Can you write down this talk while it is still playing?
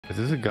Is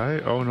this a guy?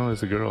 Oh no,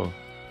 it's a girl.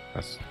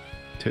 That's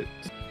tits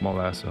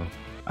molasso.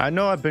 I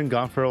know I've been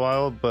gone for a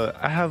while, but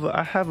I have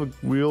a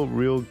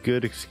real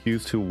good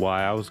excuse to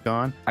why I was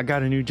gone. I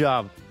got a new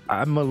job.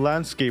 I'm a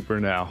landscaper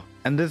now,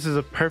 and this is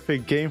a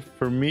perfect game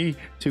for me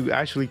to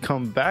actually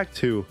come back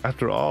to.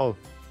 After all,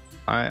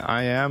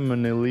 I am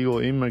an illegal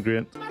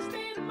immigrant.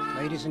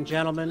 Ladies and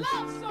gentlemen,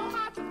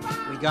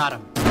 we got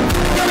him.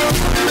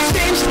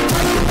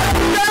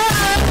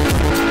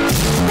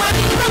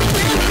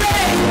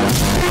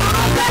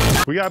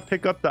 We gotta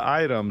pick up the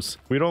items.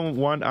 We don't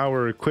want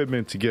our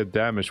equipment to get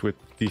damaged with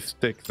these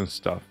sticks and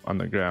stuff on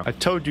the ground. I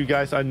told you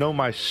guys, I know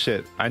my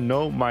shit. I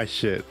know my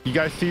shit. You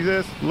guys see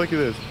this? Look at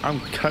this. I'm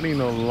cutting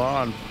the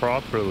lawn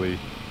properly.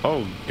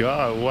 Oh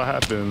God, what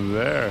happened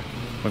there?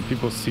 When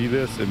people see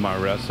this in my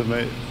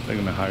resume, they're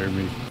gonna hire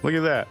me. Look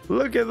at that.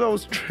 Look at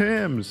those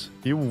trims.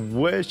 You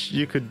wish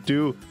you could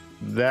do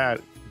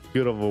that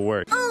good of a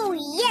work. Oh,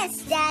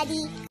 yes,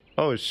 Daddy.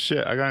 Oh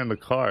shit, I got in the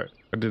car.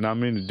 I did not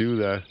mean to do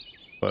that,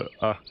 but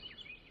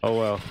oh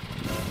well.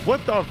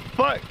 What the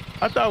fuck?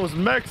 I thought I was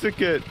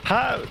Mexican.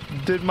 How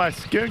did my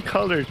skin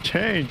color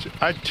change?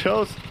 I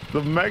chose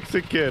the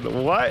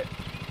Mexican. What?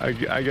 I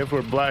guess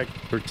we're black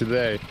for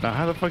today. Now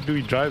how the fuck do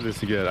we drive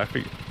this again? I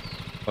think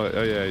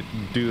oh yeah,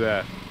 do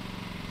that.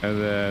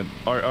 And then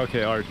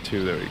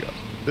R2, there we go.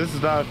 This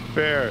is not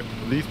fair.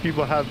 These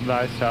people have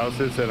nice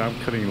houses and I'm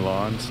cutting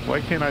lawns.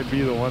 Why can't I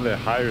be the one that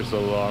hires the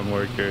lawn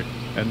worker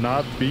and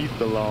not beat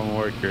the lawn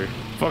worker?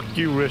 Fuck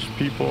you, rich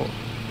people,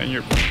 and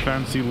your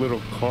fancy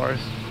little cars.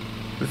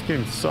 This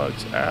game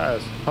sucks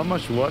ass. How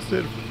much was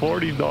it?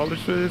 $40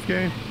 for this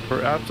game?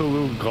 For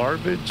absolute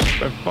garbage?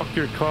 Then fuck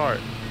your car.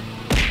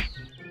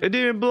 It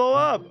didn't blow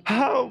up.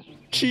 How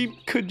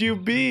cheap could you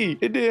be?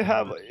 It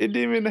didn't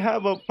even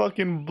have a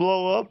fucking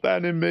blow up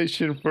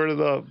animation for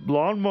the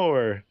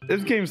lawnmower.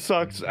 This game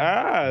sucks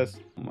ass.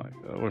 Oh my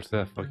God, what's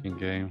that fucking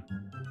game?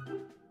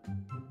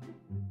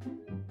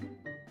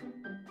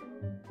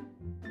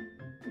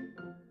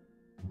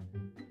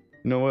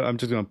 You know what? I'm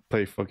just gonna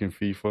play fucking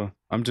FIFA.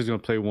 I'm just gonna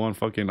play one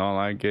fucking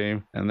online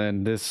game, and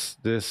then this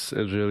is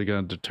really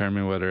gonna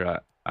determine whether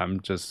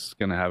I'm just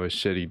gonna have a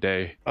shitty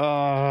day.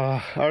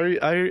 I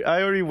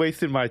already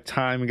wasted my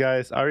time,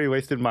 guys. I already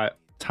wasted my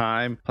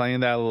time playing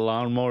that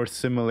lawnmower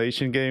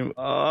simulation game.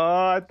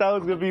 Oh, I thought it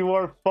was gonna be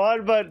more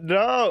fun, but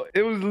no,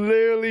 it was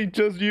literally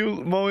just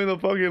you mowing the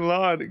fucking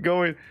lawn,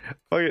 going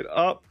fucking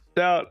up,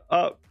 down.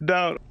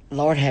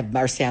 Lord have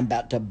mercy, I'm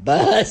about to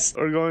bust.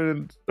 Or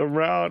going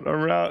around.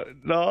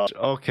 No.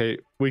 Okay,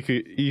 we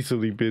could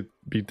easily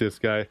beat this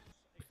guy.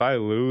 If I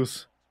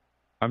lose,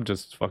 I'm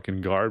just fucking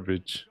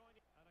garbage.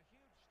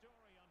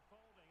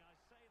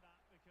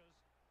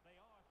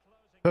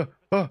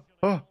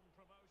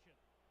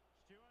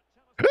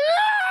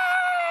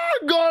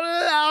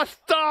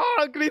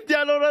 Golazo!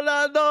 Cristiano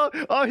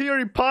Ronaldo! Oh, he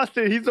already paused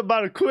it. He's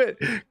about to quit.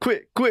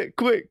 Quit.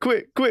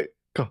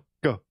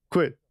 Go,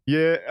 quit.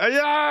 Yeah.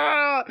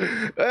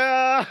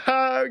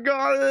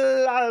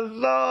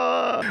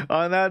 Golazo!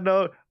 On that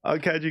note, I'll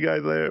catch you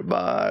guys later.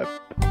 Bye.